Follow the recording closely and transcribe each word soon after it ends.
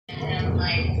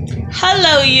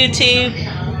Hello, YouTube.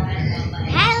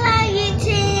 Hello,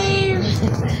 YouTube.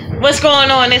 What's going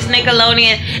on? It's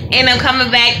Nickelodeon, and I'm coming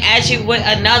back at you with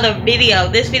another video.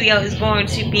 This video is going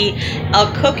to be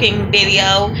a cooking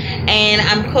video, and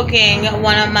I'm cooking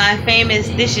one of my famous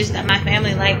dishes that my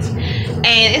family likes.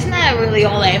 And it's not really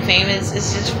all that famous.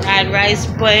 It's just fried rice,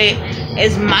 but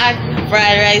it's my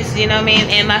fried rice, you know what I mean?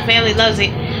 And my family loves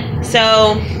it.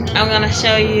 So I'm going to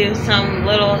show you some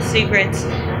little secrets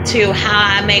to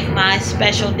how I make my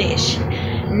special dish.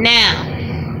 Now,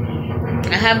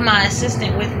 I have my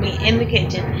assistant with me in the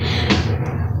kitchen,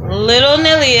 little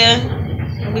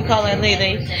Nilia, we call her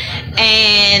Lily,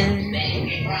 and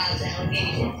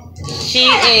she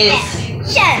is,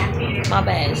 my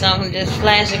bad, so I'm going to just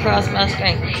flash across my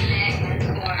screen.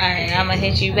 Alright, I'm going to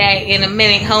hit you back in a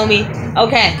minute, homie.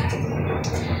 Okay,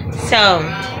 so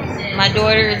my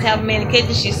daughter is helping me in the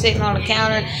kitchen. She's sitting on the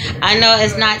counter. I know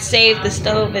it's not safe. The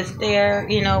stove is there,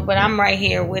 you know, but I'm right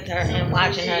here with her and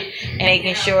watching her and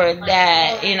making sure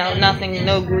that, you know, nothing,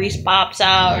 no grease pops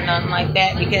out or nothing like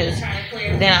that, because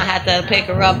then I have to pick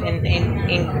her up and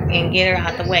get her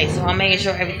out the way. So I'm making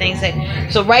sure everything's safe.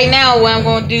 So right now what I'm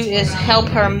going to do is help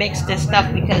her mix this stuff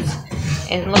because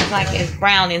it looks like it's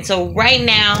browning. So right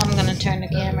now I'm going to turn the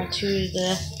camera to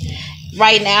the...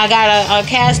 Right now, I got a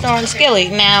cast iron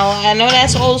skillet. Now, I know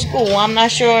that's old school. I'm not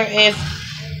sure if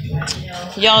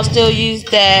y'all still use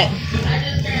that,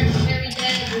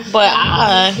 but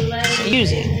I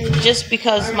use it just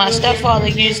because my stepfather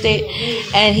used it,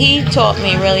 and he taught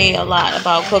me really a lot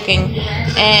about cooking.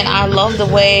 And I love the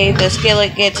way the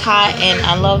skillet gets hot, and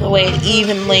I love the way it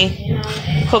evenly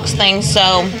cooks things.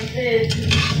 So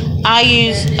I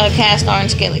use a cast iron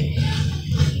skillet.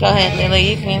 Go ahead, Lily.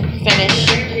 You can finish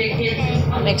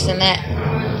mixing that.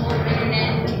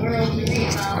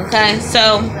 Okay,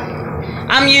 so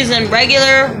I'm using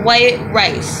regular white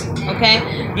rice. Okay,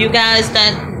 you guys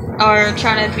that are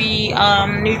trying to be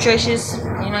nutritious,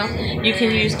 you know, you can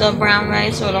use the brown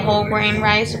rice or the whole grain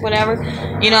rice or whatever.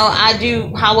 You know, I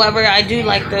do, however, I do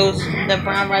like the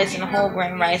brown rice and the whole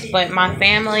grain rice, but my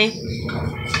family,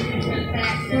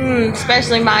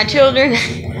 especially my children,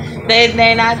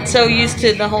 they're not so used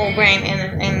to the whole grain and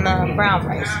the brown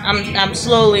rice. I'm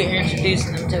slowly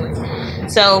introducing them to it.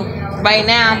 So right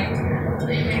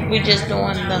now we're just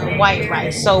doing the white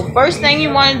rice. So first thing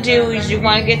you want to do is you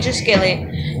want to get your skillet.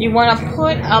 You want to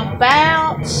put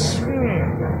about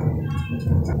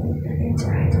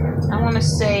I want to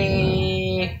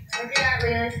say,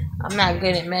 I'm not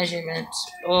good at measurements.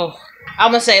 Oh,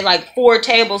 I'm gonna say like 4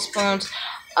 tablespoons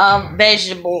of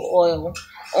vegetable oil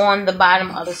on the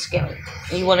bottom of the skillet.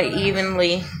 You want to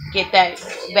evenly get that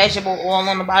vegetable oil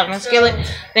on the bottom of the skillet.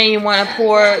 Then you want to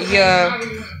pour your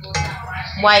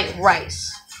white rice.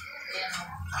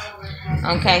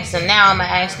 Okay, so now I'm going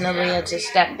to ask Nalia to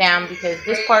step down because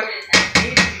this part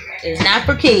is not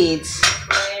for kids.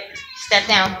 Step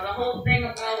down.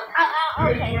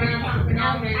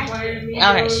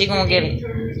 Okay, she's going to get it.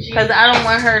 Because I don't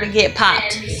want her to get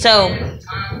popped. So,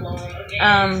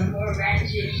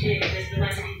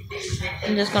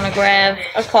 I'm just going to grab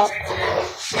a cup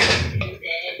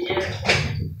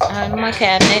out of my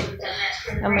cabinet.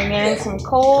 I'm going to get in some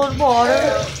cold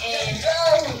water.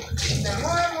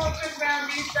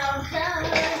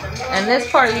 And this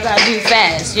part you got to do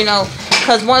fast, you know,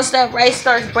 because once that rice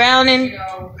starts browning, you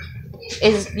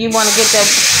want to get that,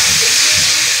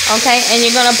 okay, and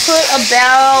you're going to put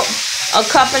about 1.5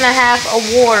 cups of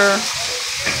water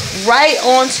right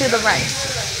onto the rice.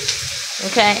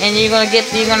 Okay, and you're gonna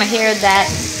hear that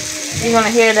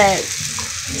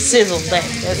sizzle, that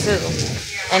sizzle,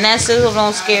 and that sizzle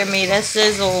don't scare me. That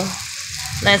sizzle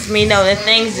lets me know that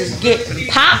things is getting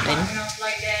popping,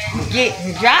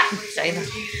 getting dropping. Say no.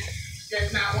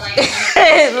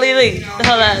 Lily,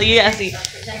 hold on, you gotta see.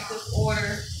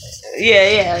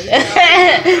 Yeah.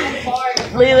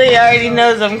 Lily already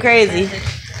knows I'm crazy,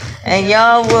 and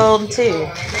y'all will too.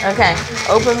 Okay,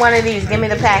 open one of these. Give me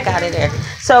the pack out of there.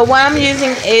 So what I'm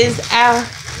using is a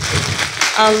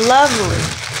lovely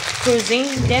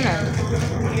cuisine dinner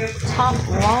top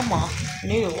ramen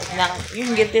noodle. Now you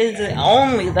can get this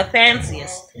only the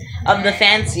fanciest of the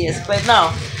fanciest, but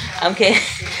no, I'm kidding.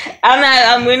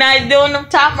 We're not doing the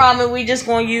top ramen. We just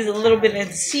gonna use a little bit of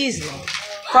the seasoning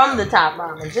from the top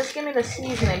ramen. Just give me the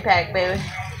seasoning pack, baby.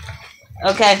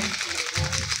 Okay.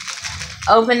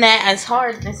 Open that. It's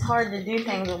hard to do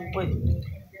things with.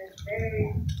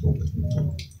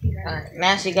 Alright,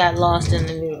 now she got lost in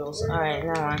the noodles. Alright,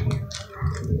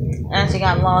 now she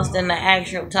got lost in the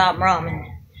actual top ramen.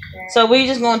 So we're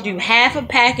just gonna do half a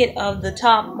packet of the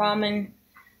top ramen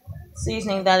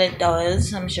seasoning that it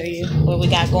does. I'm show you what we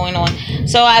got going on.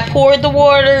 So I poured the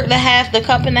water, the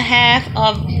cup and a half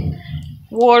of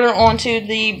water onto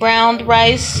the browned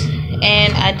rice,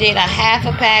 and I did a half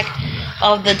a pack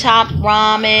of the top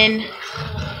ramen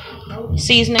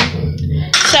seasoning.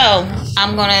 So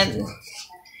I'm gonna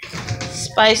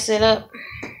spice it up,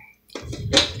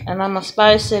 and I'm gonna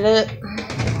spice it up,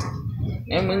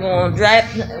 and we're gonna drop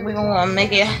it,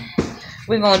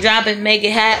 make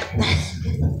it hot.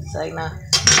 It's like, nah.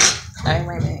 Alright,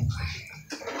 wait a minute.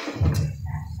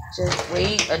 Just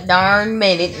wait a darn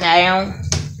minute now.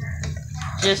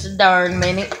 Just a darn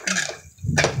minute.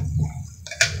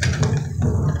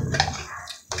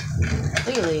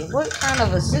 Really? What kind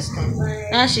of assistant?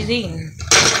 Now she's eating.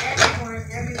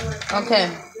 Okay.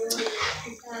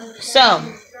 So,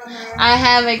 I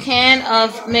have a can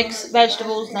of mixed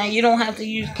vegetables. Now, you don't have to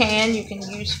use can. You can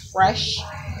use fresh.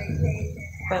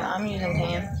 But I'm using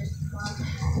can.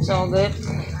 It's all good.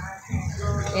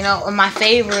 You know, my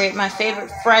favorite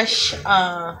fresh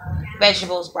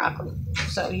vegetable is broccoli.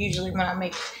 So, usually when I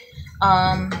make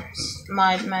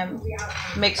my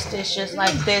mixed dishes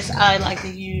like this, I like to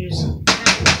use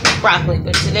broccoli.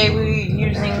 But today we're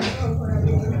using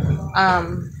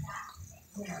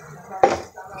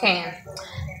can.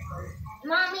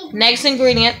 Mommy, next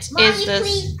ingredient is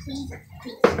this. Please.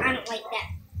 I don't like that.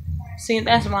 See,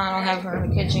 that's why I don't have her in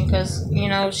the kitchen, because, you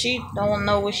know, she don't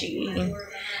know what she eating.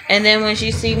 And then when she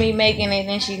see me making it,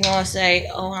 then she's going to say,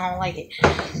 oh, I don't like it.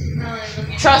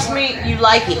 Trust me, you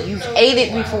like it. You've ate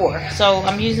it before. So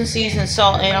I'm using seasoned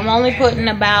salt, and I'm only putting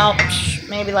about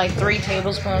maybe like 3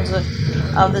 tablespoons of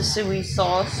the soy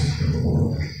sauce.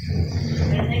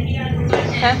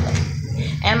 Okay?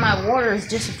 And my water is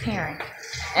disappearing.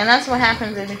 And that's what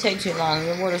happens if it takes too long.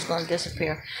 Your water's going to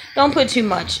disappear. Don't put too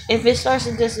much. If it starts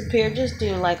to disappear, just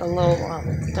do like a little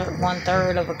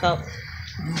 1/3 of a cup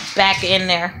back in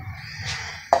there.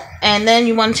 And then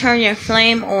you want to turn your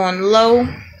flame on low.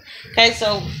 Okay,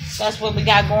 so that's what we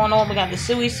got going on. We got the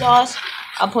soy sauce.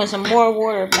 I'll put some more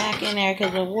water back in there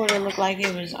because the water looked like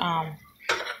it was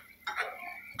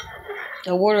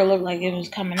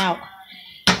coming out.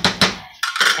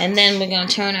 And then we're going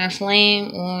to turn our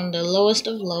flame on the lowest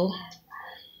of low.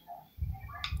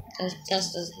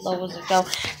 That's as low as it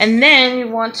goes. And then you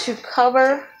want to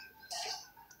cover.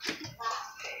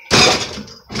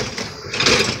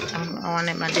 I'm on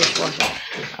in my dishwasher.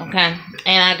 Okay.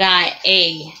 And I got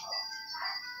a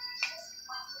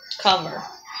cover.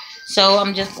 So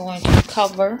I'm just going to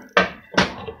cover.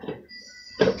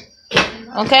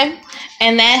 Okay.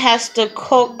 And that has to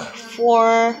cook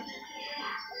for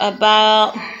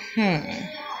about, I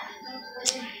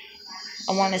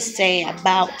want to say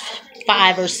about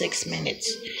 5 or 6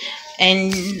 minutes.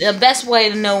 And the best way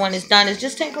to know when it's done is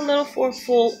just take a little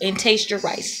forkful and taste your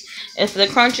rice. If the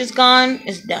crunch is gone,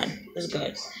 it's done. It's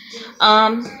good.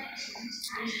 And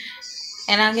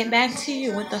I'll get back to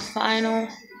you with the final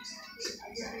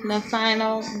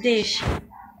dish.